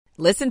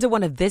Listen to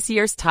one of this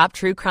year's top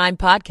true crime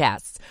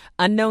podcasts.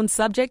 Unknown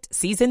Subject,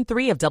 Season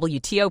 3 of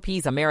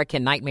WTOP's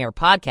American Nightmare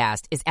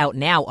podcast is out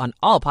now on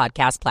all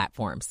podcast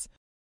platforms.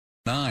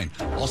 9.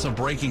 Also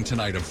breaking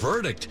tonight, a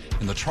verdict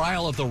in the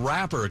trial of the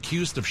rapper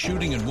accused of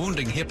shooting and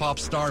wounding hip-hop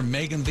star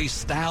Megan Thee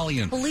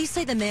Stallion. Police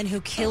say the man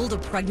who killed a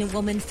pregnant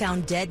woman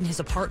found dead in his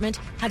apartment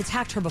had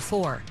attacked her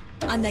before.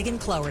 I'm Megan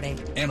Cloherty.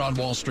 And on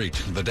Wall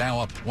Street, the Dow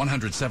up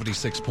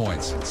 176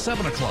 points.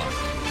 7 o'clock.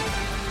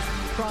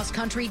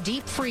 Cross-country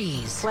deep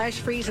freeze. Flash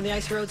freeze and the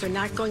ice roads are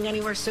not going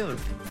anywhere soon.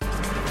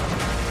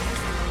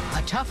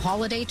 A tough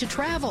holiday to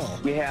travel.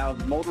 We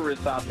have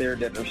motorists out there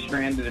that are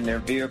stranded in their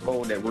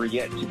vehicle that we're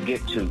yet to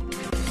get to.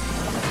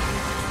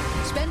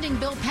 Spending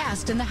bill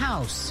passed in the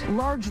House,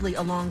 largely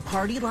along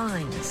party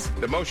lines.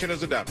 The motion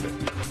is adopted.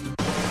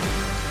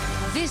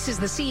 This is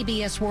the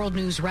CBS World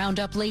News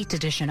Roundup Late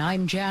Edition.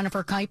 I'm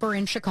Jennifer Kuiper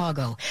in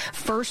Chicago.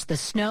 First, the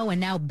snow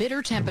and now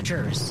bitter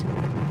temperatures.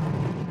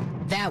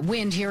 That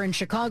wind here in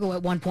Chicago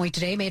at one point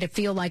today made it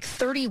feel like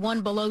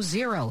 31 below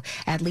zero.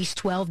 At least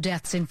 12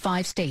 deaths in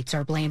 5 states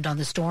are blamed on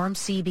the storm.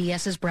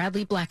 CBS's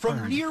Bradley Blackburn.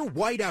 From near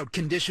whiteout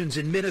conditions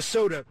in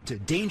Minnesota to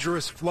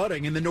dangerous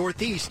flooding in the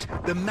Northeast,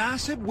 the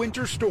massive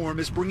winter storm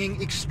is bringing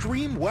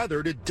extreme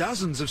weather to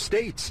dozens of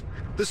states.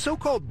 The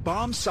so-called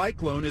bomb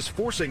cyclone is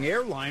forcing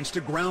airlines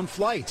to ground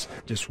flights,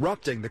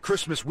 disrupting the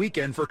Christmas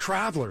weekend for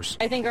travelers.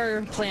 I think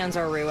our plans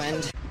are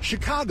ruined.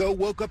 Chicago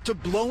woke up to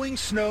blowing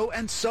snow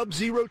and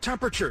sub-zero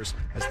temperatures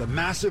as the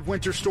massive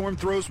winter storm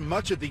throws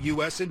much of the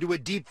U.S. into a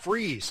deep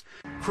freeze.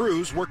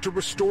 Crews work to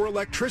restore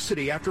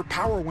electricity after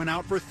power went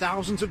out for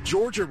thousands of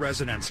Georgia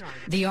residents.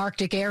 The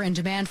Arctic air and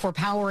demand for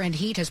power and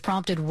heat has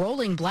prompted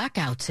rolling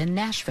blackouts in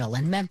Nashville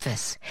and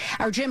Memphis.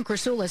 Our Jim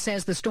Krasula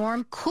says the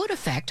storm could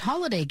affect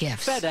holiday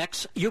gifts.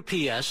 FedEx,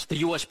 UPS, the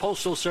U.S.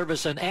 Postal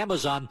Service, and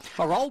Amazon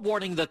are all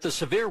warning that the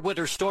severe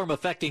winter storm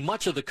affecting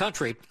much of the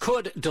country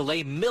could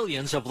delay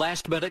millions of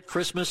last-minute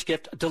Christmas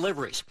gift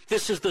deliveries.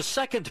 This is the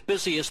second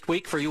busiest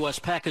week for U.S.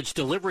 package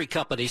delivery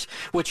companies,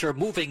 which are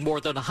moving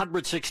more than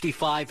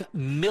 165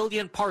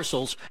 million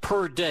parcels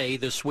per day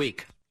this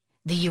week.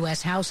 The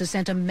U.S. House has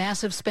sent a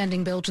massive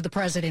spending bill to the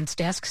president's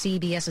desk.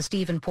 CBS's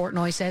Stephen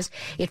Portnoy says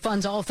it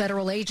funds all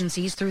federal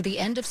agencies through the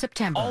end of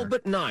September. All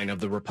but 9 of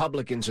the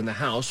Republicans in the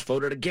House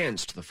voted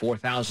against the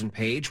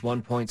 4,000-page,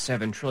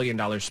 $1.7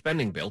 trillion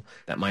spending bill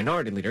that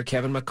Minority Leader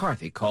Kevin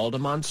McCarthy called a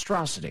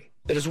monstrosity.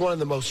 It is one of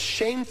the most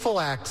shameful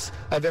acts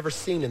I've ever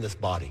seen in this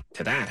body.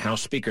 To that,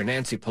 House Speaker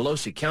Nancy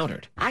Pelosi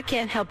countered. I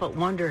can't help but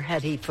wonder,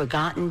 had he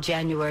forgotten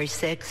January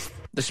 6th?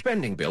 The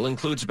spending bill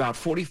includes about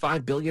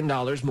 $45 billion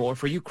more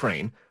for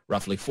Ukraine,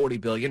 roughly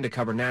 $40 billion to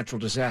cover natural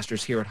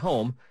disasters here at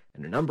home,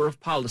 and a number of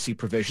policy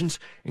provisions,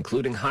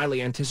 including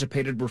highly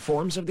anticipated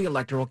reforms of the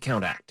Electoral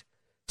Count Act.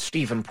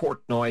 Stephen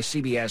Portnoy,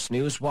 CBS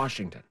News,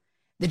 Washington.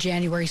 The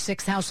January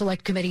 6th House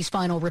Select Committee's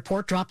final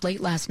report dropped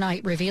late last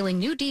night, revealing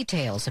new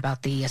details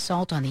about the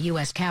assault on the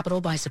U.S.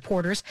 Capitol by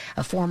supporters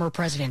of former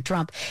President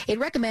Trump. It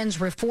recommends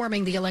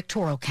reforming the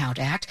Electoral Count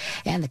Act,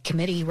 and the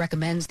committee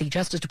recommends the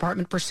Justice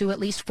Department pursue at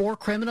least 4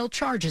 criminal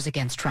charges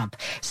against Trump.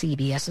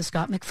 CBS's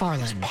Scott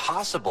McFarland. It's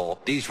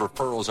possible these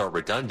referrals are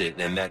redundant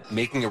and that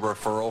making a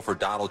referral for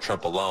Donald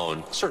Trump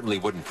alone certainly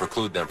wouldn't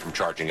preclude them from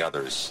charging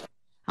others.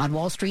 On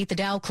Wall Street, the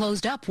Dow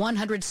closed up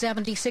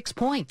 176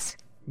 points.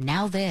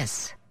 Now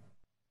this.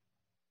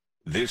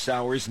 This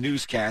hour's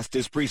newscast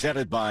is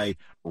presented by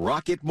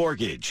Rocket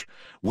Mortgage.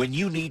 When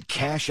you need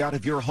cash out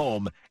of your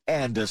home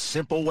and a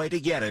simple way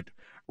to get it,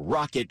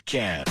 Rocket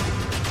can.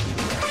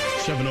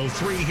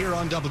 7:03 here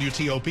on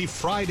WTOP,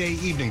 Friday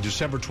evening,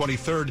 December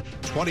 23rd,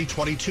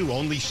 2022.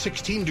 Only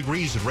 16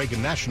 degrees at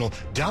Reagan National,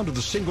 down to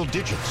the single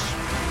digits.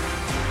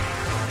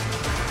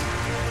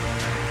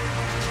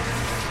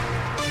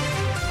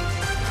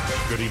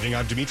 Good evening,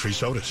 I'm Dimitri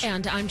Sotis.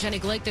 And I'm Jenny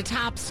Glick. The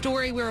top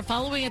story we're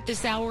following at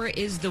this hour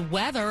is the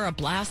weather, a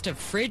blast of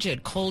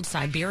frigid, cold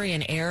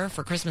Siberian air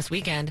for Christmas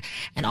weekend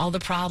and all the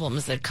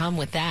problems that come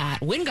with that.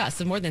 Wind gusts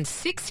of more than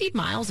 60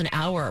 miles an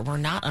hour were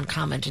not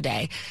uncommon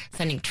today,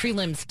 sending tree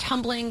limbs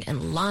tumbling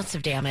and lots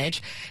of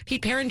damage.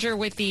 Pete Perringer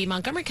with the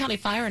Montgomery County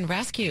Fire and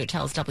Rescue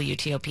tells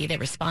WTOP they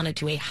responded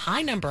to a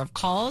high number of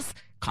calls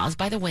caused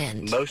by the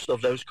wind. Most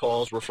of those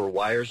calls were for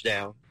wires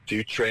down.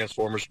 2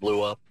 transformers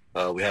blew up.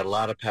 We had a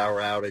lot of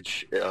power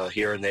outage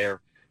here and there,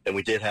 and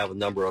we did have a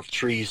number of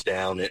trees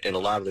down, and a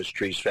lot of those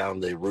trees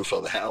found the roof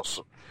of the house.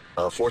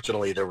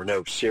 Fortunately, there were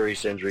no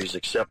serious injuries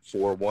except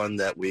for one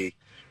that we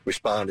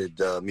responded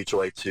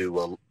mutual aid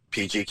to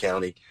PG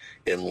County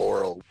in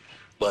Laurel.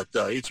 But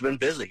it's been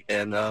busy,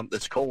 and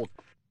it's cold.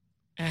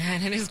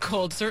 And it is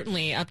cold,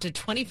 certainly. Up to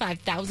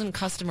 25,000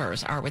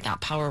 customers are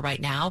without power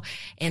right now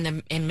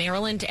in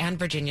Maryland and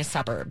Virginia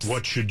suburbs.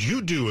 What should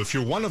you do if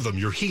you're one of them?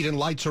 Your heat and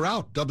lights are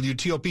out.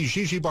 WTOP's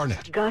Gigi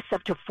Barnett. Gusts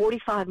up to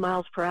 45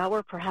 miles per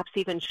hour, perhaps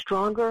even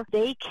stronger.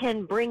 They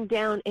can bring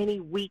down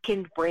any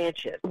weakened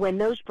branches. When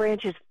those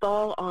branches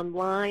fall on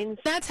lines.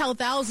 That's how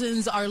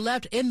thousands are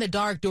left in the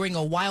dark during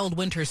a wild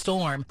winter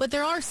storm. But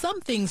there are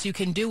some things you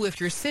can do if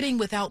you're sitting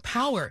without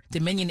power.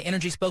 Dominion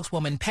Energy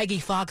spokeswoman Peggy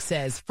Fox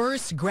says,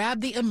 first,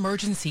 grab the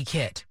emergency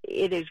kit.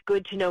 It is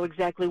good to know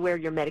exactly where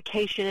your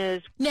medication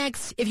is.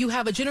 Next, if you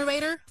have a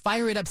generator,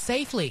 fire it up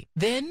safely.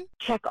 Then,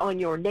 check on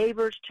your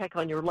neighbors, check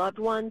on your loved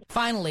ones.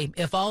 Finally,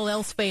 if all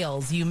else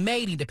fails, you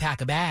may need to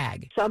pack a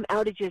bag. Some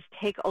outages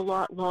take a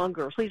lot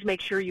longer. Please make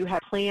sure you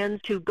have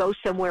plans to go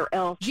somewhere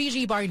else.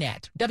 Gigi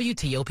Barnett,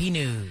 WTOP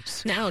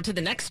News. Now to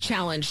the next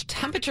challenge.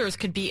 Temperatures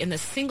could be in the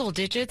single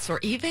digits or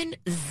even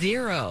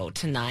 0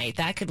 tonight.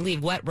 That could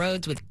leave wet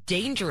roads with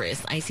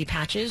dangerous icy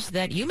patches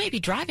that you may be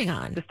driving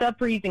on. The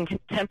sub-freezing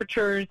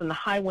temperatures and the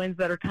high winds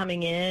that are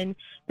coming in,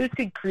 this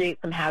could create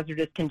some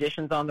hazardous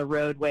conditions on the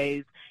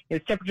roadways.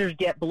 As temperatures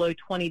get below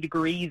 20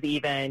 degrees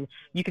even,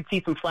 you could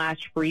see some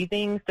flash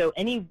freezing. So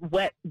any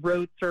wet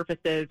road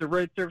surfaces or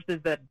road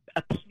surfaces that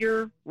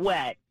appear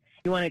wet,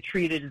 you want to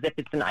treat it as if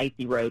it's an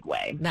icy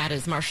roadway. That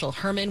is Marshall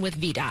Herman with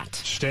VDOT.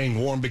 Staying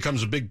warm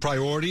becomes a big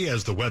priority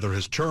as the weather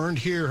has turned.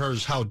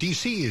 Here's how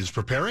D.C. is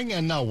preparing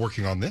and now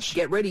working on this.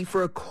 Get ready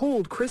for a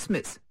cold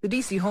Christmas. The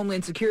D.C.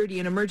 Homeland Security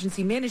and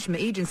Emergency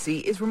Management Agency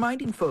is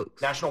reminding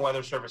folks. National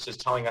Weather Service is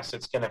telling us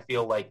it's going to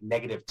feel like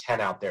 -10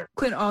 out there.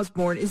 Clint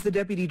Osborne is the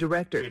deputy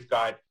director. We've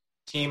got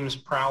teams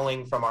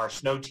prowling from our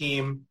snow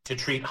team to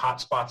treat hot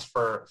spots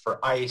for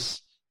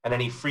ice and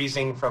any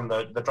freezing from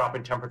the drop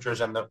in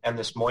temperatures and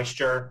this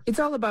moisture. It's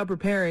all about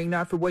preparing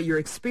not for what you're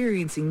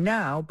experiencing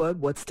now, but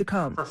what's to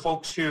come. For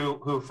folks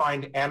who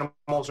find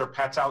animals or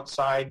pets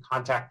outside,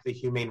 contact the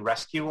Humane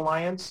Rescue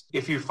Alliance.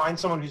 If you find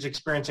someone who's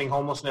experiencing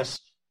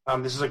homelessness,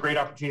 this is a great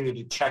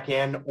opportunity to check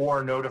in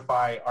or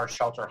notify our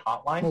shelter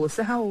hotline.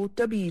 Melissa Howell,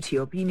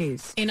 WTOP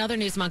News. In other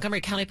news, Montgomery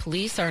County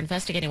Police are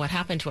investigating what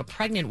happened to a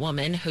pregnant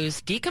woman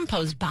whose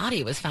decomposed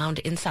body was found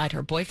inside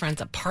her boyfriend's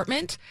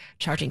apartment.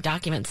 Charging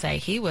documents say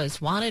he was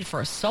wanted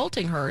for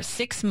assaulting her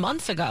 6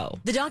 months ago.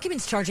 The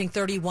documents charging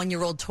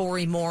 31-year-old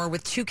Tory Moore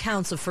with 2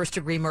 counts of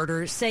first-degree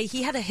murder say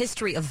he had a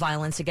history of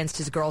violence against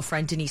his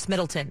girlfriend, Denise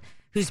Middleton,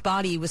 whose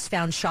body was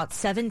found shot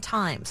 7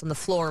 times on the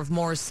floor of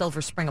Moore's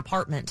Silver Spring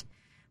apartment.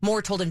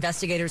 Moore told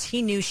investigators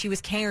he knew she was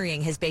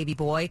carrying his baby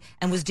boy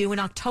and was due in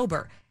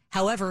October.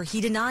 However,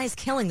 he denies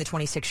killing the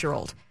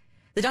 26-year-old.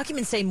 The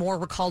documents say Moore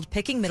recalled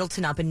picking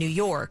Middleton up in New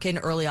York in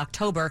early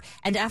October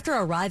and after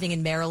arriving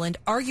in Maryland,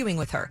 arguing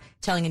with her,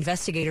 telling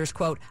investigators,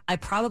 quote, "I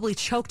probably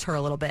choked her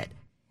a little bit."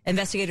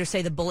 Investigators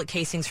say the bullet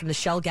casings from the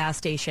Shell gas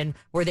station,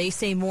 where they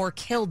say Moore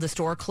killed the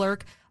store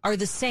clerk, are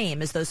the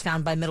same as those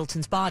found by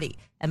Middleton's body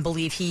and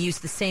believe he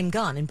used the same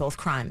gun in both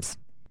crimes.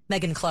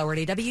 Megan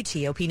Cloherty,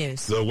 WTOP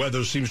News. The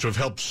weather seems to have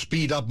helped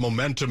speed up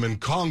momentum in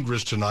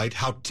Congress tonight.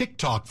 How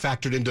TikTok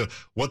factored into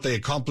what they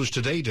accomplished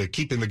today to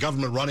keeping the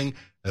government running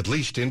at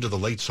least into the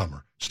late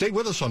summer. Stay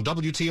with us on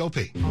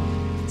WTOP.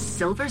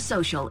 Silver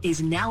Social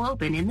is now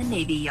open in the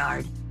Navy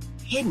Yard.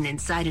 Hidden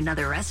inside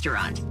another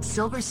restaurant,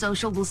 Silver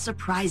Social will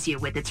surprise you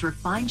with its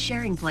refined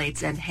sharing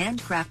plates and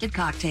handcrafted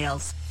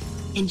cocktails.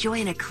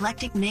 Enjoy an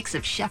eclectic mix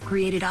of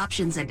chef-created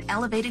options and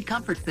elevated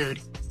comfort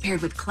food,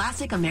 paired with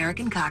classic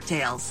American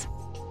cocktails.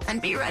 And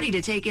be ready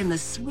to take in the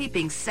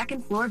sweeping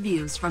second-floor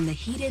views from the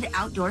heated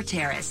outdoor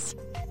terrace.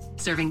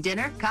 Serving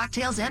dinner,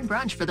 cocktails, and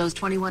brunch for those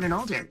 21 and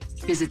older.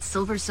 Visit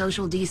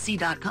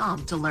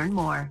silversocialdc.com to learn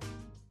more.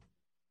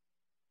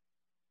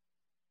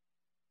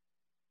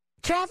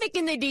 Traffic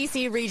in the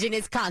D.C. region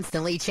is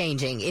constantly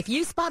changing. If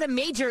you spot a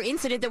major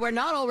incident that we're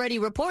not already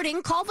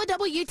reporting, call the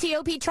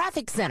WTOP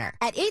Traffic Center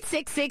at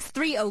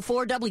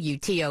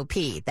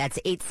 866-304-WTOP. That's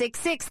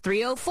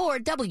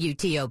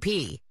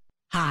 866-304-WTOP.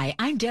 Hi,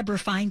 I'm Deborah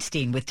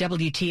Feinstein with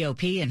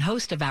WTOP and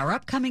host of our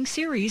upcoming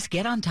series,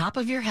 Get on Top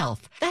of Your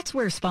Health. That's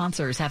where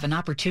sponsors have an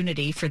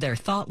opportunity for their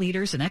thought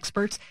leaders and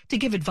experts to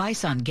give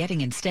advice on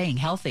getting and staying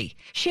healthy.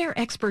 Share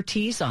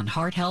expertise on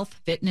heart health,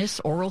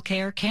 fitness, oral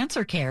care,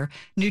 cancer care,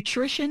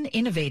 nutrition,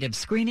 innovative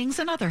screenings,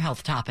 and other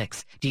health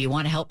topics. Do you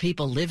want to help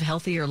people live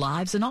healthier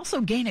lives and also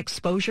gain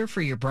exposure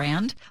for your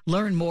brand?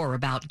 Learn more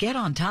about Get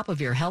on Top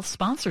of Your Health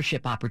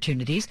sponsorship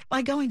opportunities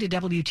by going to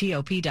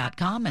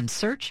WTOP.com and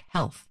search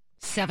health.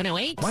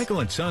 708.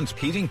 Michael & Son's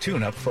heating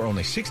tune-up for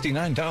only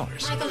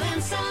 $69.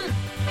 Michael & Son.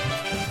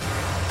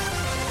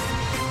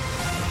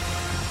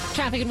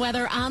 Traffic and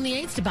weather on the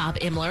 8th to Bob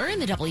Imler in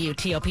the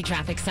WTOP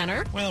Traffic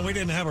Center. Well, we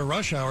didn't have a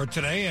rush hour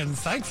today, and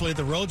thankfully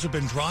the roads have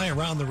been dry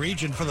around the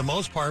region for the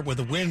most part with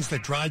the winds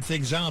that dried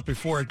things out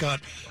before it got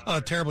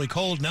terribly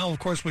cold. Now, of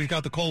course, we've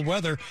got the cold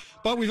weather,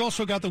 but we've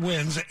also got the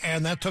winds,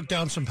 and that took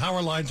down some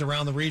power lines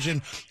around the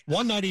region.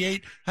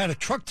 198 had a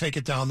truck take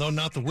it down, though,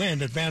 not the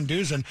wind, at Van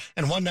Dusen,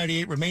 and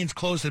 198 remains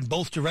closed in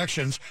both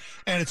directions.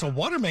 And it's a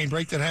water main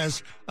break that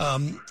has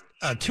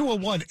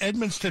 201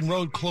 Edmonston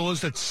Road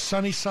closed at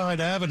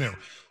Sunnyside Avenue.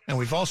 And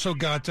we've also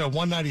got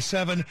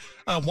 197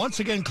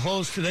 once again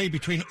closed today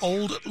between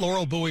Old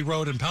Laurel Bowie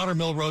Road and Powder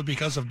Mill Road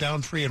because of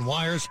down tree and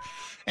wires.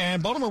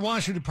 And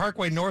Baltimore-Washington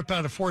Parkway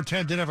northbound at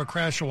 410 did have a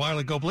crash a while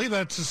ago. I believe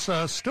that's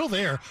still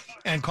there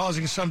and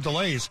causing some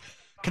delays.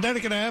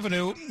 Connecticut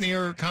Avenue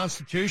near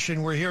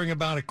Constitution, we're hearing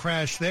about a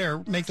crash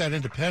there. Make that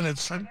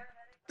Independence.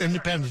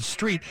 Independence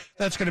Street.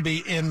 That's going to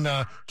be in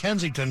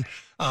Kensington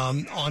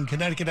on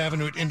Connecticut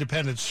Avenue at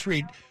Independence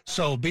Street.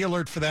 So be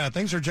alert for that.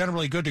 Things are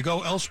generally good to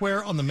go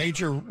elsewhere on the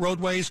major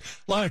roadways.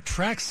 A lot of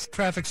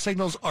traffic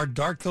signals are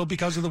dark, though,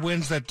 because of the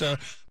winds that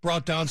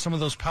brought down some of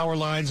those power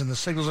lines, and the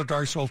signals are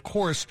dark. So, of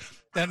course,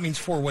 that means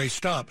four-way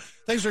stop.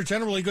 Things are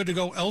generally good to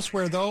go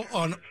elsewhere, though,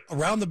 on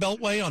around the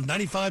Beltway on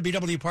 95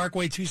 BW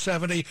Parkway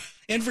 270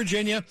 in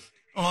Virginia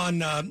on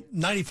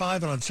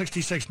 95 and on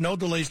 66. No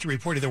delays to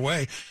report either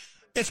way.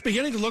 It's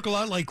beginning to look a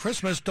lot like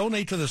Christmas.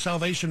 Donate to the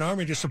Salvation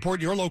Army to support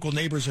your local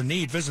neighbors in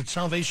need. Visit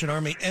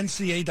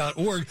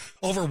SalvationArmyNCA.org.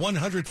 Over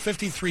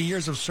 153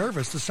 years of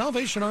service. The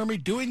Salvation Army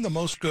doing the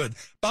most good.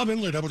 Bob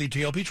Imler,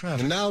 WTOP Traffic.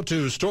 And now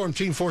to Storm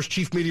Team Force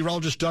Chief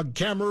Meteorologist Doug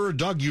Kammerer.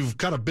 Doug, you've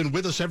kind of been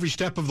with us every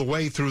step of the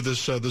way through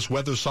this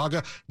weather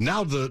saga.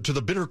 Now to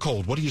the bitter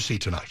cold. What do you see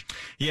tonight?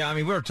 Yeah, I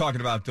mean, we were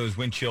talking about those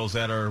wind chills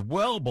that are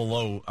well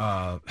below.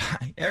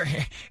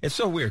 It's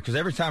so weird because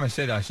every time I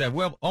say that, I said,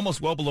 well,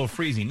 almost well below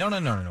freezing. No.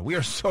 We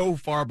are so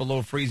far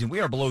below freezing.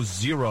 We are below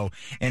zero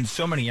in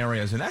so many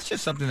areas, and that's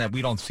just something that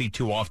we don't see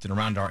too often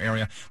around our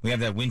area. We have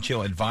that wind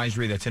chill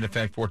advisory that's in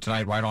effect for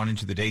tonight, right on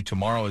into the day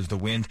tomorrow as the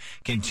wind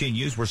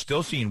continues. We're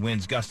still seeing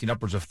winds gusting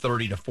upwards of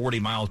 30 to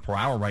 40 miles per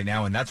hour right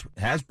now, and that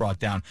has brought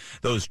down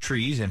those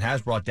trees and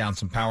has brought down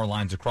some power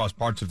lines across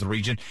parts of the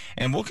region,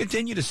 and we'll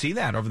continue to see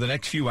that over the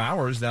next few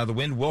hours. Now, the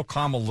wind will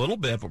calm a little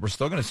bit, but we're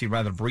still going to see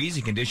rather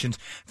breezy conditions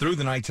through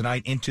the night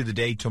tonight into the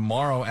day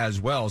tomorrow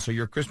as well. So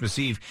your Christmas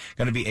Eve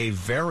going to be a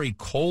very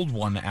cold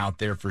one out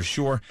there for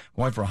sure.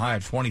 Going for a high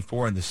of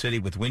 24 in the city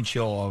with wind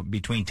chill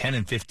between 10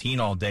 and 15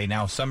 all day.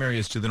 Now, some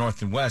areas to the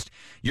north and west,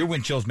 your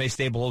wind chills may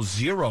stay below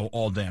zero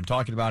all day. I'm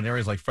talking about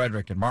areas like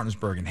Frederick and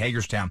Martinsburg and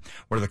Hagerstown,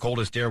 where the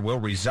coldest air will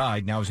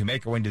reside. Now, as we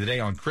make our way into the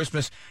day on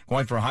Christmas,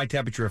 going for a high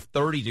temperature of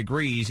 30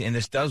 degrees, and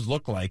this does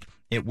look like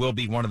it will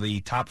be one of the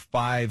top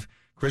 5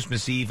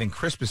 Christmas Eve and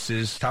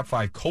Christmases, top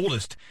 5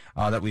 coldest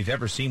that we've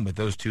ever seen with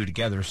those two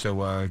together. So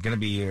going to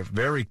be a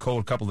very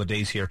cold couple of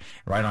days here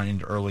right on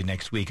into early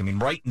next week. I mean,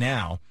 right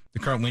now, the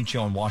current wind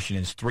chill in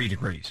Washington is 3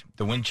 degrees.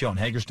 The wind chill in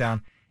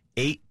Hagerstown,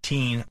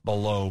 18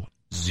 below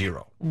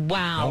zero.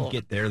 Wow. Don't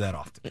get there that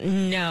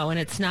often. No, and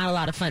it's not a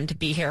lot of fun to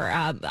be here.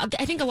 I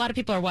think a lot of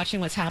people are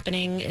watching what's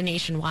happening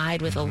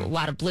nationwide with a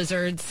lot of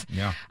blizzards.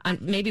 Yeah.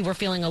 Maybe we're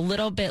feeling a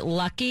little bit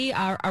lucky.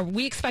 Are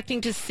we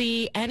expecting to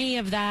see any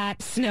of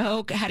that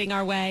snow heading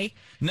our way?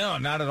 No,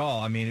 not at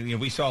all. I mean,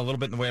 we saw a little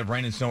bit in the way of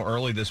rain and snow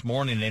early this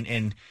morning,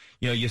 and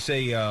you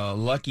say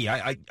lucky.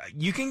 I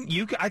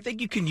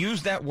think you can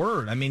use that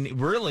word. I mean,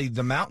 really,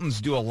 the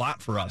mountains do a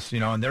lot for us,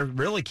 and they're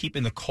really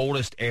keeping the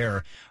coldest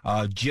air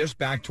just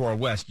back to our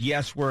west.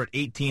 Yes, we're at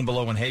 18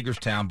 below in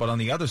Hagerstown, but on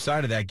the other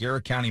side of that,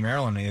 Garrett County,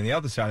 Maryland, and the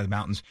other side of the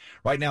mountains,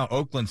 right now,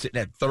 Oakland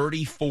sitting at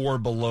 34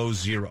 below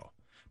zero.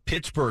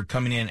 Pittsburgh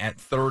coming in at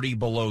 30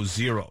 below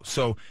zero.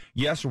 So,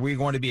 yes, are we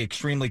going to be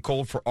extremely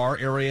cold for our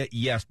area?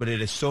 Yes, but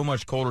it is so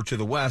much colder to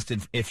the west.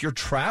 And if you're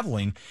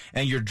traveling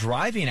and you're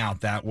driving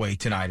out that way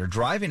tonight or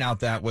driving out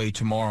that way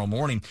tomorrow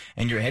morning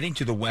and you're heading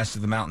to the west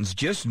of the mountains,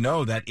 just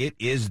know that it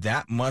is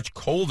that much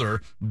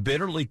colder,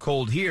 bitterly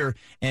cold here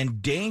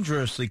and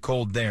dangerously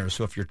cold there.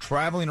 So if you're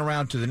traveling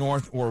around to the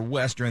north or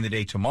west during the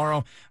day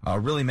tomorrow,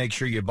 really make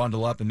sure you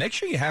bundle up and make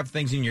sure you have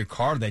things in your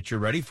car that you're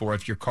ready for.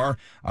 If your car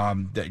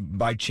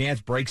by chance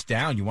breaks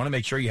down, you want to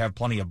make sure you have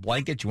plenty of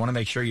blankets. You want to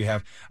make sure you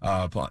have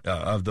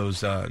of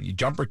those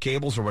jumper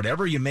cables or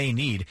whatever you may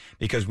need,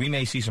 because we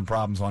may see some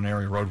problems on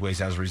area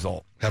roadways as a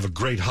result. Have a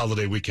great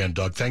holiday weekend,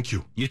 Doug. Thank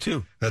you. You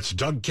too. That's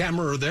Doug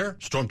Kammerer there,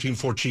 Storm Team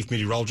 4 Chief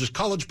Meteorologist.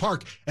 College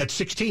Park at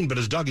 16, but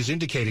as Doug is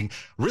indicating,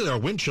 really our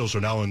wind chills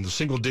are now in the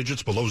single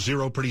digits, below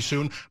zero pretty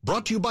soon.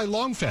 Brought to you by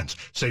Long Fence.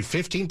 Save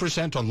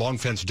 15% on Long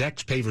Fence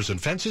decks, pavers,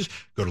 and fences.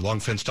 Go to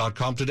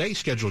longfence.com today.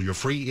 Schedule your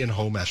free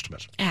in-home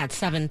estimate. At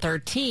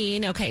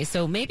 7:13. Okay,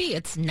 so maybe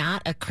it's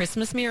not a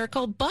Christmas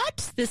miracle,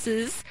 but this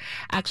is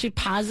actually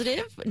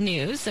positive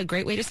news. A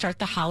great way to start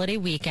the holiday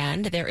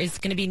weekend. There is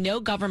going to be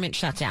no government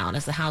shutdown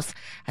as the House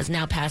has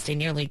now passed a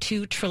nearly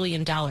 $2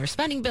 trillion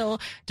spending bill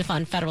to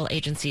fund federal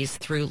agencies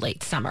through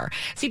late summer.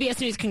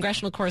 CBS News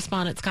congressional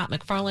correspondent Scott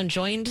McFarland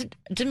joined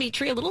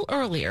Dimitri a little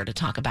earlier to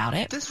talk about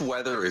it. This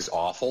weather is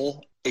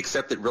awful,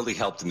 except it really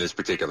helped in this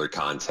particular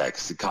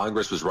context.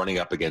 Congress was running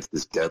up against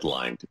this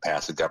deadline to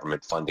pass a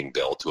government funding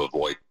bill to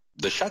avoid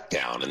the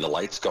shutdown and the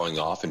lights going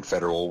off and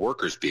federal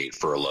workers being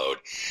furloughed.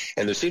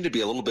 And there seemed to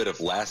be a little bit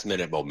of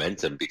last-minute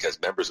momentum because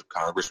members of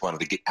Congress wanted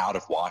to get out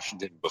of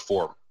Washington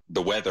before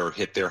the weather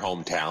hit their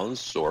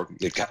hometowns, or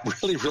it got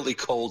really, really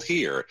cold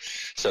here.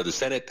 So the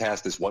Senate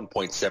passed this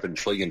 $1.7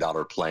 trillion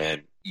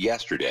plan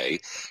yesterday,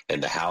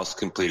 and the House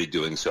completed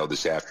doing so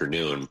this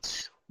afternoon.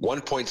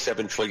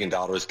 $1.7 trillion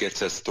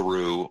gets us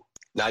through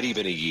not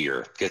even a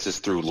year, gets us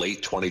through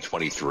late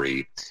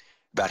 2023.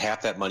 About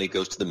half that money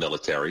goes to the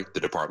military, the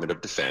Department of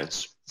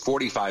Defense.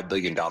 $45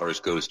 billion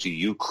goes to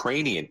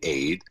Ukrainian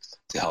aid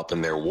to help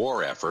in their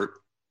war effort.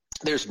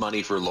 There's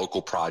money for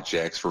local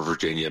projects for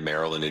Virginia,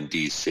 Maryland, and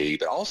D.C.,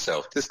 but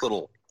also this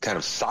little kind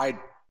of side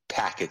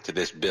packet to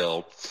this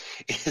bill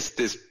is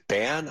this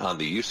ban on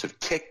the use of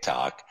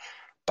TikTok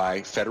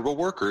by federal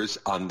workers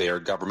on their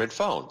government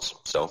phones.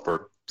 So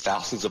for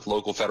thousands of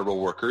local federal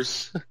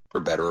workers, for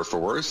better or for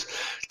worse,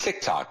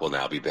 TikTok will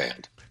now be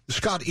banned.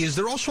 Scott, is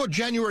there also a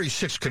January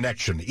 6th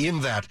connection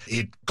in that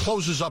it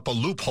closes up a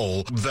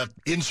loophole that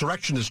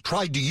insurrectionists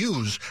tried to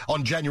use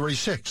on January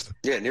 6th?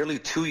 Yeah, nearly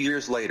 2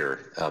 years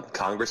later,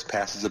 Congress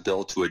passes a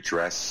bill to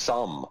address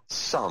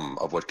some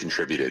of what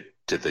contributed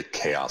to the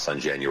chaos on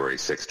January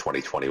 6,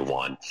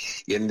 2021.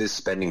 In this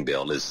spending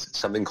bill is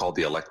something called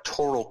the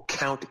Electoral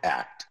Count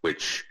Act,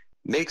 which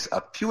makes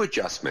a few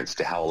adjustments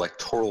to how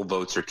electoral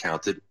votes are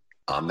counted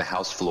on the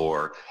House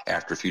floor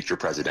after future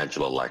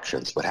presidential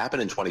elections. What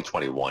happened in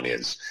 2021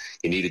 is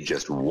you needed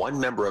just one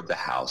member of the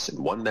House and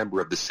one member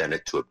of the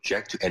Senate to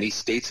object to any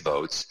state's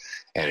votes,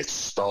 and it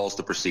stalls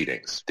the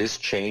proceedings. This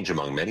change,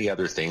 among many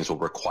other things, will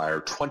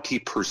require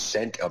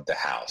 20% of the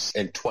House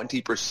and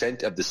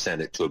 20% of the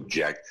Senate to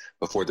object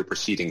before the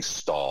proceedings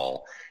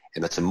stall,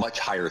 and that's a much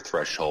higher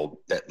threshold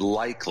that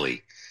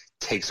likely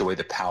takes away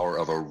the power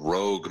of a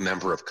rogue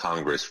member of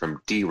Congress from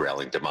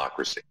derailing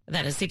democracy.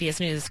 That is CBS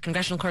News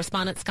congressional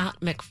correspondent Scott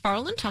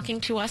McFarland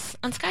talking to us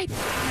on Skype.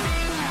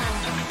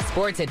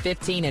 Sports at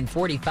 15 and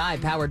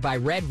 45, powered by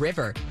Red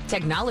River.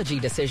 Technology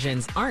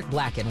decisions aren't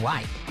black and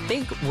white.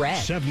 Think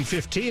red.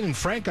 7:15, and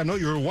Frank, I know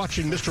you were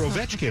watching Mr.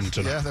 Ovechkin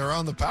tonight. Yeah, they're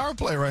on the power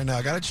play right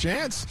now. Got a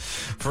chance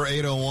for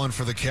 8:01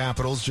 for the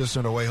Capitals, just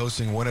underway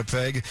hosting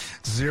Winnipeg.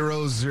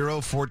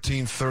 0-0,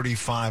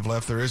 14:35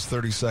 left. There is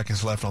 30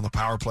 seconds left on the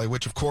power play,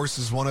 which, of course,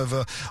 is one of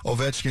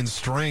Ovechkin's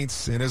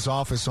strengths in his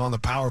office on the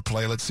power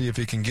play. Let's see if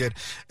he can get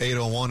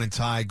 8:01 and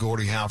tie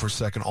Gordie Howe for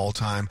second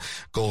all-time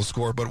goal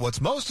scorer. But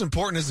what's most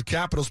important is the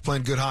Capitals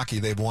playing good hockey.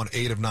 They've won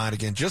 8 of 9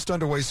 again, just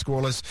underway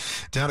scoreless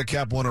down at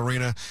Cap One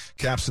Arena.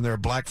 Caps in their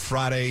Black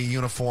Friday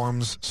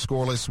uniforms,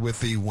 scoreless with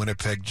the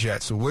Winnipeg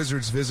Jets. The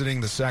Wizards visiting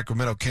the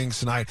Sacramento Kings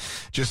tonight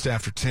just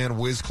after 10.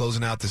 Wiz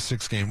closing out the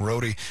 6-game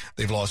roadie.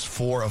 They've lost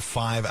 4 of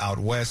 5 out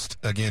west.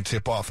 Again,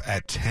 tip-off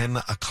at 10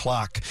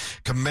 o'clock.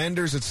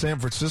 Commanders at San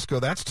Francisco.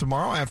 That's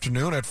tomorrow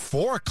afternoon at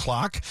 4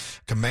 o'clock.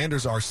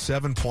 Commanders are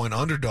 7-point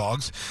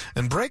underdogs.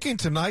 And breaking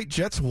tonight,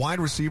 Jets wide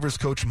receivers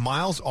coach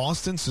Miles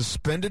Austin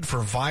suspended for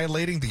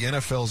violating the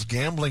NFL's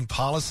gambling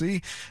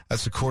policy.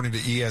 That's according to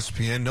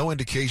ESPN. No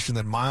indication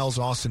that Miles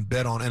Austin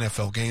bet on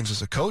NFL games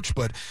as a coach,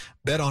 but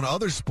bet on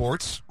other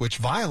sports, which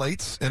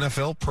violates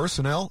NFL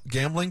personnel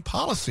gambling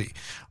policy.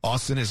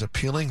 Austin is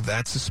appealing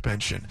that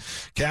suspension.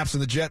 Caps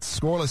and the Jets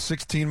scoreless,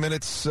 16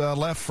 minutes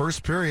left,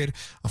 first period.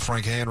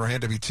 Frank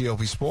Hanrahan,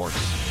 WTOP Sports.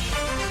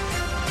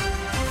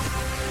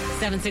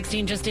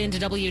 7:16 just into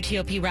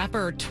WTOP.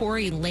 Rapper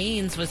Tory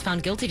Lanez was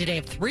found guilty today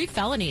of 3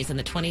 felonies in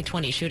the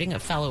 2020 shooting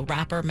of fellow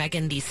rapper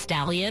Megan Thee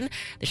Stallion.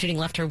 The shooting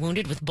left her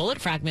wounded with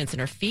bullet fragments in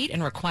her feet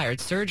and required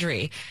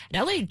surgery.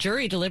 An LA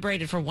jury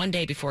deliberated for 1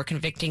 day before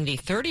convicting the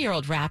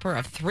 30-year-old rapper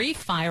of 3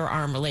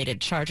 firearm-related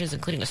charges,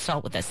 including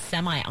assault with a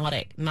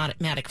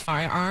semi-automatic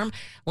firearm.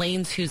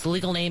 Lanez, whose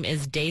legal name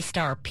is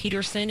Daystar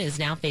Peterson, is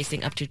now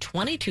facing up to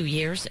 22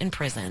 years in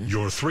prison.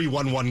 Your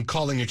 311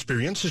 calling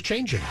experience is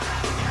changing.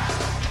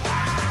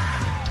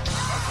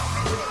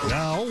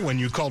 Now, when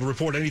you call to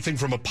report anything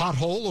from a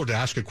pothole or to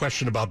ask a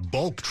question about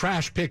bulk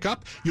trash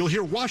pickup, you'll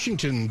hear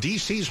Washington,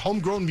 D.C.'s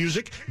homegrown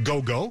music,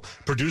 Go-Go,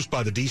 produced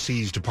by the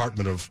D.C.'s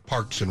Department of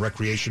Parks and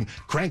Recreation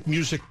Crank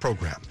Music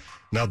Program.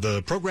 Now,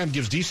 the program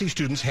gives D.C.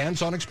 students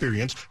hands-on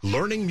experience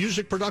learning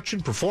music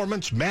production,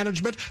 performance,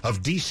 management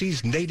of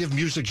D.C.'s native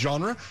music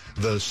genre.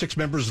 The 6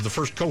 members of the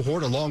first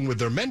cohort, along with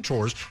their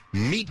mentors,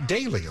 meet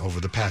daily over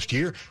the past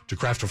year to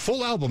craft a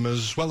full album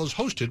as well as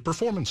hosted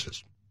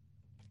performances.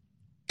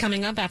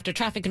 Coming up after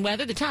traffic and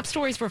weather, the top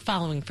stories we're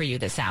following for you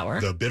this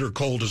hour. The bitter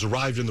cold has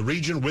arrived in the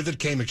region. With it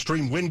came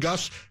extreme wind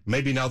gusts.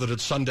 Maybe now that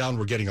it's sundown,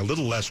 we're getting a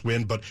little less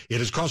wind, but it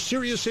has caused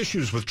serious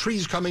issues with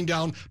trees coming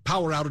down,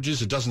 power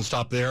outages. It doesn't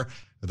stop there.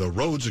 The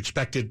roads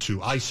expected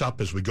to ice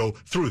up as we go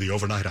through the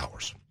overnight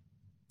hours.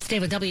 Stay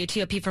with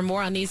WTOP for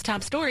more on these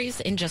top stories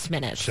in just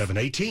minutes.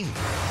 7:18.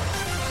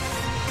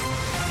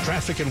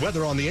 Traffic and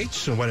weather on the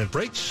 8s, and when it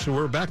breaks,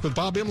 we're back with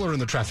Bob Imler in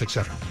the traffic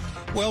center.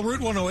 Well,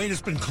 Route 108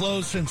 has been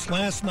closed since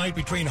last night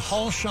between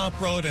Hall Shop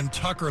Road and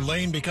Tucker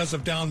Lane because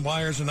of down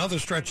wires. Another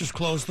stretch is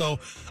closed, though,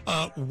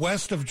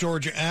 west of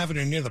Georgia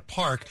Avenue near the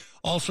park,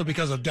 also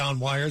because of down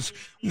wires.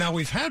 Now,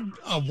 we've had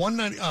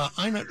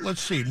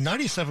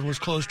 97 was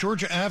closed.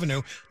 Georgia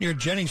Avenue near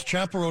Jennings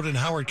Chapel Road in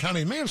Howard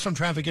County. May have some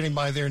traffic getting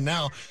by there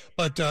now,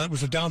 but it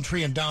was a down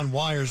tree and down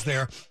wires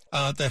there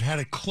that had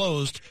it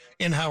closed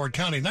in Howard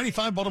County.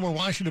 95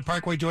 Baltimore-Washington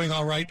Parkway doing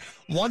all right.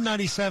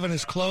 197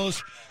 is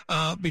closed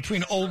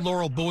between Old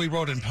Laurel Bowie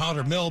Road and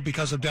Powder Mill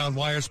because of down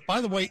wires. By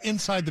the way,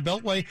 inside the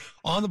Beltway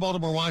on the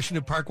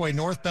Baltimore-Washington Parkway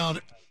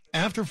northbound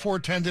after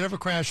 410, did have a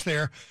crash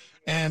there,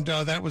 and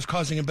that was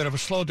causing a bit of a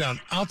slowdown.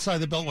 Outside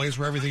the Beltway is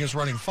where everything is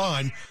running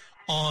fine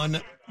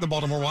on the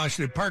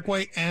Baltimore-Washington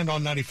Parkway, and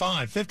on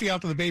 95. 50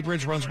 out to the Bay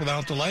Bridge runs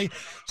without delay.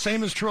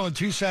 Same is true on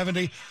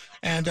 270.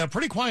 And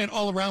pretty quiet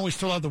all around. We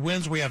still have the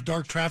winds. We have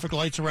dark traffic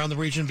lights around the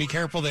region. Be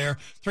careful there.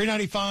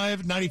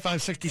 395,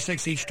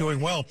 9566, each doing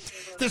well.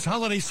 This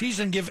holiday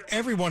season, give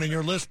everyone in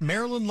your list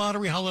Maryland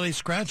Lottery Holiday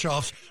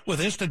Scratch-Offs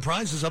with instant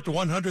prizes up to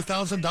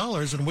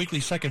 $100,000 and weekly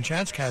second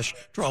chance cash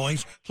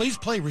drawings. Please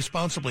play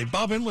responsibly.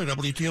 Bob Imler,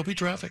 WTOP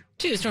Traffic.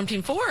 To Storm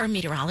Team 4,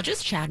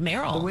 meteorologist Chad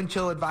Merrill. The wind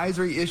chill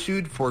advisory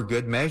issued for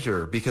good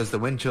measure because the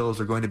wind chills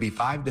are going to be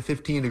 5 to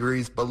 15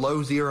 degrees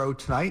below zero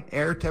tonight.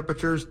 Air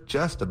temperatures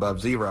just above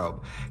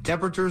zero.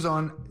 Temperatures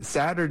on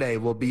Saturday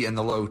will be in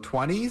the low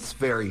 20s,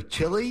 very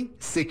chilly,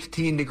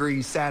 16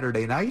 degrees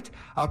Saturday night,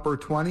 upper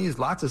 20s,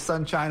 lots of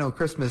sunshine on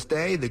Christmas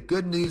Day. The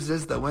good news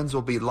is the winds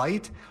will be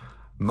light,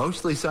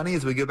 mostly sunny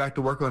as we go back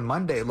to work on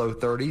Monday, low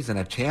 30s, and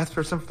a chance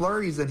for some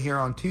flurries in here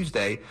on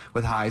Tuesday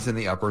with highs in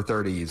the upper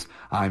 30s.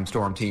 I'm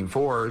Storm Team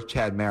 4's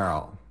Chad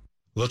Merrill.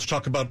 Let's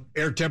talk about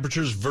air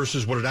temperatures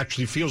versus what it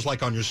actually feels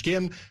like on your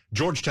skin.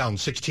 Georgetown,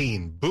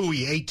 16,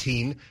 Bowie,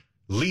 18,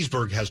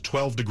 Leesburg has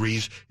 12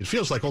 degrees. It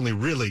feels like only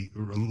really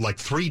like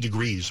 3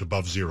 degrees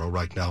above zero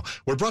right now.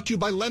 We're brought to you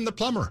by Len the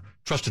Plumber.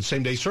 Trusted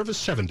same-day service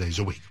 7 days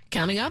a week.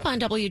 Coming up on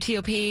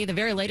WTOP, the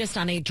very latest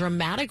on a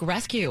dramatic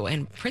rescue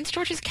in Prince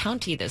George's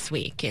County this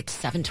week. It's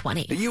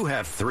 7:20. Do you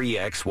have 3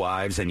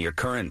 ex-wives and your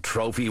current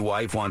trophy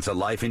wife wants a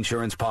life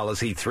insurance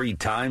policy 3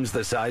 times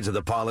the size of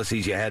the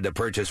policies you had to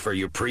purchase for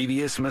your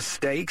previous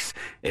mistakes?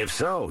 If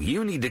so,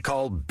 you need to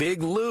call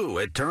Big Lou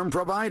at Term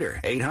Provider,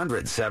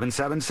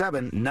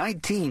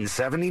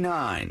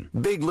 800-777-1979.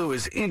 Big Lou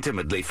is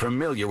intimately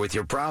familiar with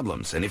your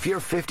problems, and if you're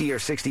 50 or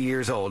 60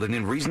 years old and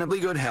in reasonably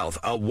good health,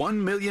 a $1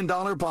 million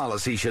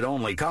policy should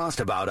only cost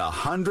about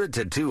 $100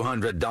 to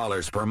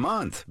 $200 per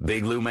month.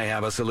 Big Lou may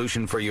have a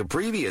solution for your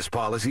previous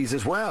policies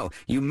as well.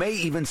 You may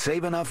even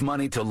save enough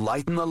money to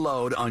lighten the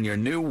load on your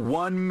new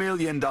 $1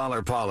 million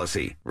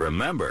policy.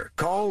 Remember,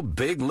 call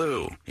Big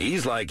Lou.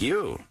 He's like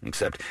you,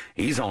 except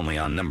he's only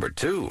on number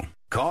 2.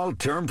 Call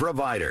Term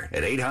Provider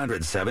at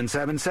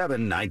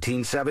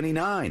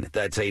 800-777-1979.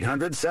 That's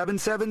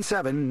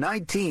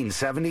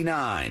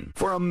 800-777-1979.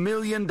 For $1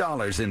 million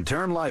in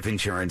term life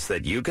insurance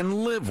that you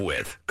can live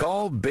with.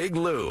 Call Big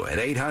Lou at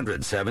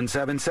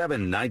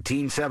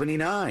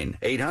 800-777-1979.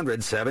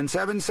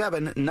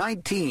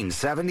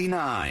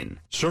 800-777-1979.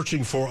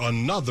 Searching for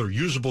another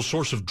usable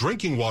source of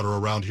drinking water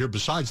around here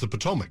besides the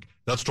Potomac.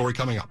 That story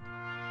coming up.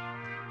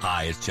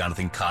 Hi, it's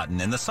Jonathan Cotton,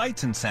 and the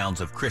sights and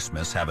sounds of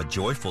Christmas have a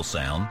joyful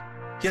sound.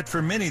 Yet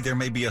for many, there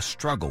may be a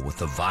struggle with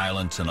the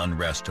violence and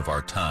unrest of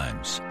our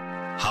times.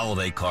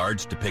 Holiday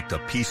cards depict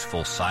a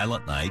peaceful,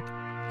 silent night,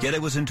 yet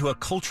it was into a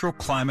cultural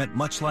climate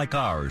much like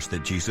ours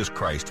that Jesus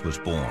Christ was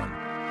born.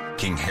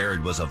 King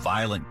Herod was a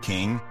violent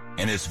king,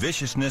 and his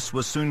viciousness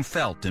was soon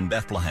felt in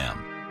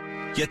Bethlehem.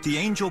 Yet the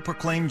angel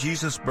proclaimed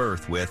Jesus'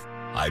 birth with,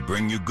 "I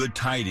bring you good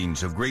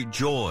tidings of great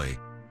joy,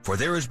 for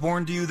there is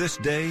born to you this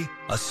day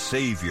a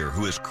Savior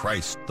who is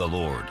Christ the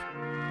Lord."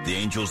 The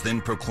angels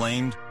then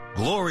proclaimed,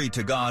 "Glory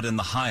to God in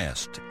the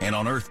highest, and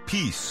on earth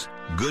peace,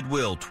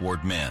 goodwill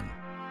toward men."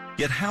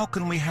 Yet how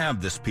can we have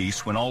this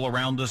peace when all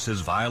around us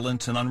is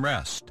violence and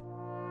unrest?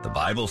 The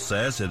Bible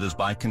says it is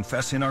by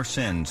confessing our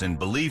sins and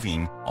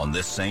believing on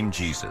this same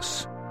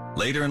Jesus.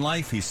 Later in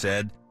life, he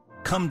said,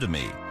 "Come to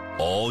me,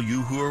 all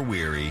you who are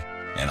weary,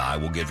 and I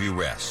will give you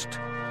rest."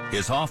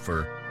 His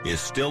offer is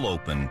still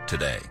open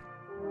today.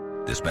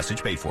 This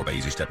message paid for by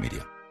Easy Step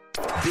Media.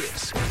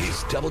 This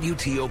is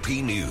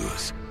WTOP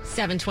News.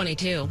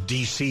 7:22.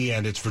 D.C.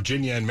 and its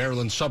Virginia and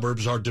Maryland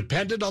suburbs are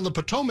dependent on the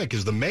Potomac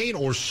as the main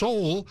or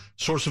sole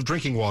source of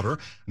drinking water.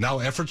 Now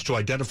efforts to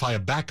identify a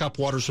backup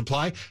water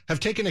supply have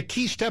taken a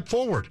key step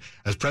forward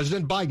as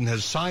President Biden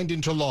has signed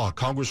into law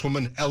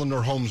Congresswoman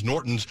Eleanor Holmes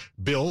Norton's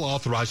bill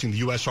authorizing the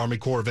U.S. Army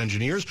Corps of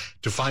Engineers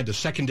to find a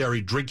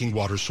secondary drinking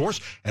water source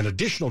and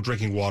additional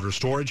drinking water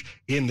storage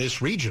in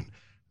this region.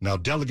 Now,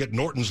 Delegate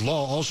Norton's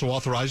law also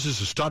authorizes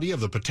a study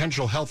of the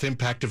potential health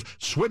impact of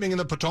swimming in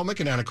the Potomac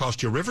and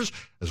Anacostia rivers,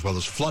 as well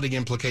as flooding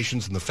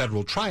implications in the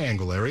Federal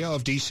Triangle area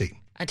of D.C.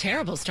 A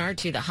terrible start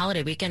to the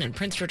holiday weekend in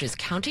Prince George's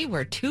County,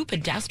 where 2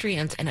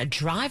 pedestrians and a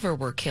driver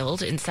were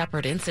killed in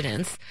separate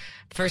incidents.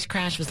 The first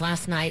crash was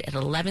last night at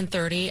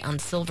 11:30 on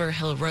Silver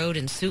Hill Road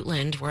in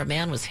Suitland, where a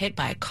man was hit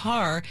by a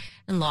car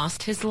and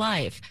lost his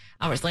life.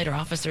 Hours later,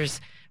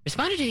 officers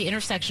responded to the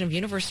intersection of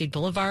University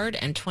Boulevard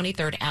and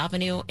 23rd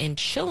Avenue in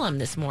Chilham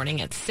this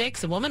morning at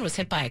 6. A woman was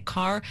hit by a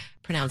car,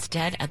 pronounced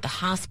dead at the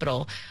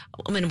hospital.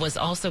 A woman was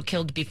also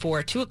killed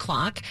before 2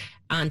 o'clock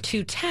on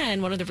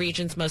 210, one of the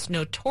region's most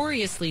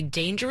notoriously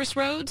dangerous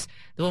roads.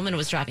 The woman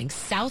was driving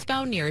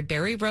southbound near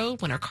Berry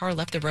Road when her car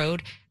left the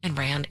road and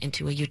ran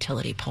into a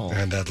utility pole.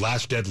 And that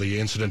last deadly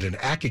incident in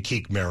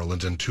Accokeek,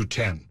 Maryland in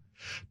 210.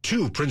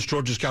 2 Prince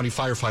George's County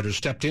firefighters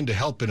stepped in to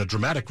help in a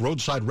dramatic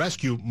roadside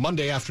rescue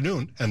Monday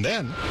afternoon, and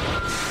then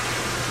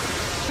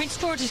Prince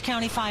George's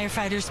County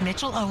firefighters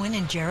Mitchell Owen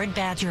and Jared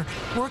Badger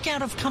work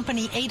out of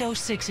Company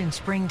 806 in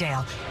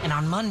Springdale. And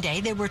on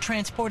Monday, they were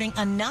transporting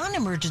a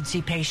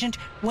non-emergency patient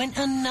when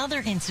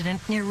another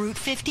incident near Route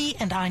 50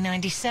 and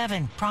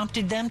I-97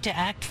 prompted them to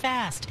act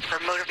fast.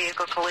 For motor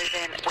vehicle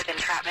collision with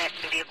entrapment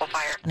and vehicle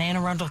fire. An Anne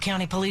Arundel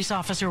County police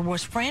officer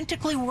was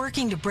frantically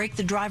working to break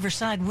the driver's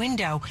side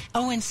window.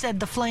 Owen said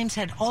the flames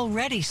had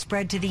already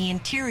spread to the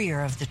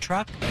interior of the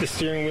truck. The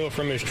steering wheel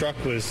from his truck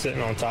was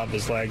sitting on top of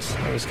his legs.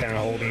 It was kind of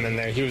holding him in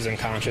there. He was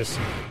unconscious.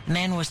 The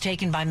man was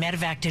taken by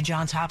medevac to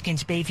Johns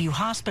Hopkins Bayview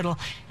Hospital,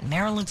 and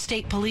Maryland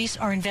State Police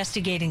are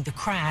investigating the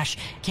crash.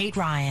 Kate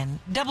Ryan,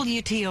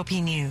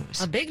 WTOP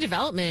News. A big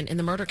development in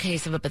the murder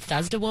case of a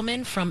Bethesda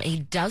woman from a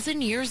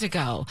dozen years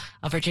ago.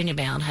 A Virginia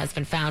man has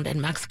been found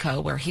in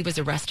Mexico where he was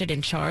arrested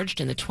and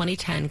charged in the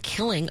 2010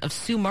 killing of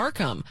Sue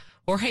Markham.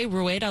 Jorge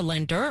Rueda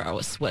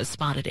Landeros was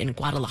spotted in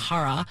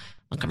Guadalajara.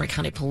 Montgomery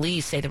County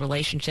Police say the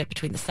relationship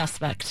between the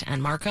suspect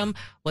and Markham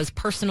was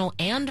personal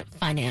and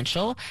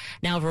financial.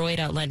 Now,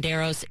 Rueda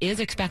Landeros is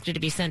expected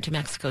to be sent to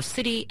Mexico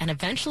City and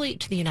eventually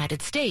to the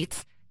United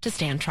States to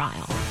stand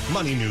trial.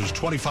 Money News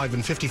 25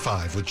 and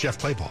 55 with Jeff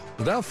Claybaugh.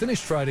 The Dow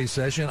finished Friday's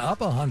session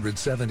up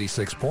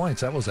 176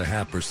 points. That was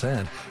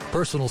 0.5%.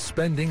 Personal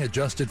spending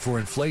adjusted for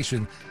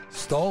inflation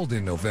stalled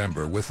in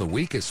November with the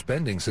weakest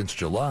spending since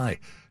July.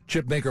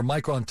 Chipmaker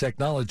Micron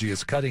Technology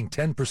is cutting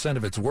 10%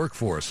 of its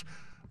workforce.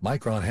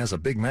 Micron has a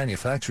big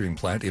manufacturing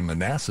plant in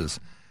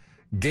Manassas.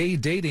 Gay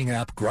dating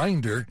app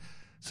Grindr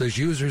says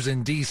users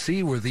in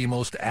D.C. were the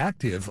most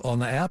active on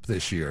the app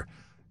this year.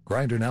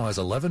 Grindr now has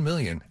 11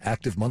 million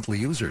active monthly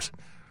users.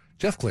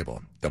 Jeff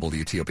Claybaugh,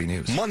 WTOP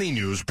News. Money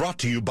News brought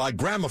to you by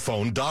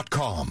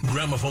Gramophone.com.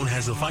 Gramophone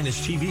has the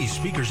finest TVs,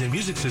 speakers, and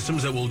music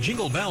systems that will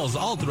jingle bells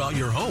all throughout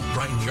your home.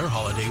 Brighten your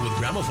holiday with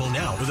Gramophone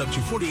now with up to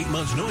 48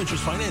 months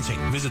no-interest financing.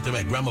 Visit them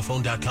at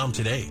Gramophone.com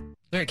today.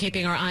 We're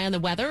keeping our eye on the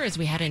weather as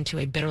we head into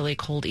a bitterly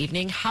cold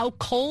evening. How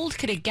cold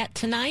could it get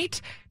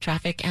tonight?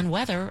 Traffic and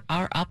weather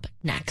are up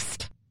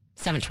next.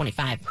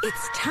 7:25.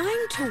 It's time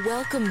to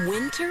welcome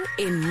winter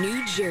in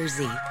New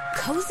Jersey.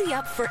 Cozy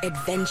up for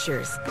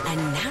adventures and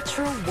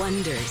natural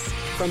wonders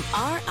from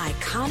our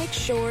iconic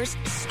shores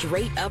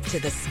straight up to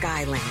the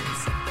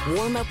Skylands.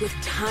 Warm up with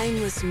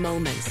timeless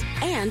moments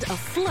and a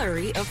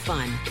flurry of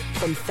fun.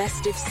 From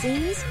festive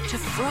scenes to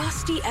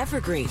frosty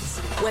evergreens.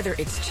 Whether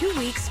it's 2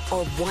 weeks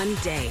or 1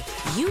 day,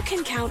 you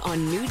can count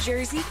on New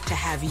Jersey to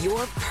have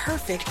your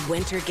perfect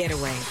winter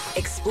getaway.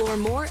 Explore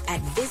more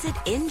at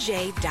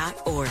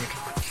visitnj.org.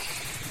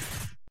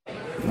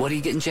 What are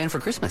you getting Jan for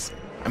Christmas?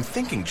 I'm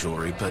thinking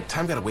jewelry, but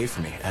time got away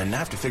from me, and I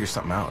have to figure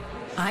something out.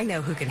 I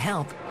know who can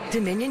help.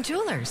 Dominion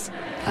Jewelers.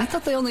 I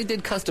thought they only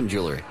did custom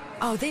jewelry.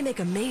 Oh, they make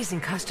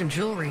amazing custom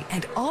jewelry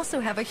and also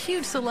have a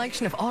huge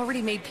selection of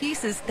already made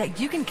pieces that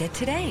you can get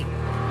today.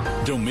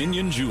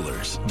 Dominion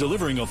Jewelers,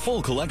 delivering a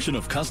full collection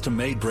of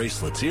custom-made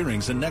bracelets,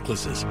 earrings, and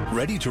necklaces,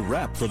 ready to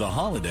wrap for the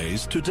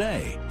holidays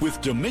today. With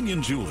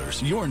Dominion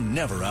Jewelers, you're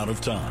never out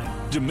of time.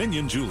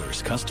 Dominion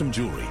Jewelers Custom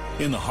Jewelry,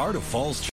 in the heart of Falls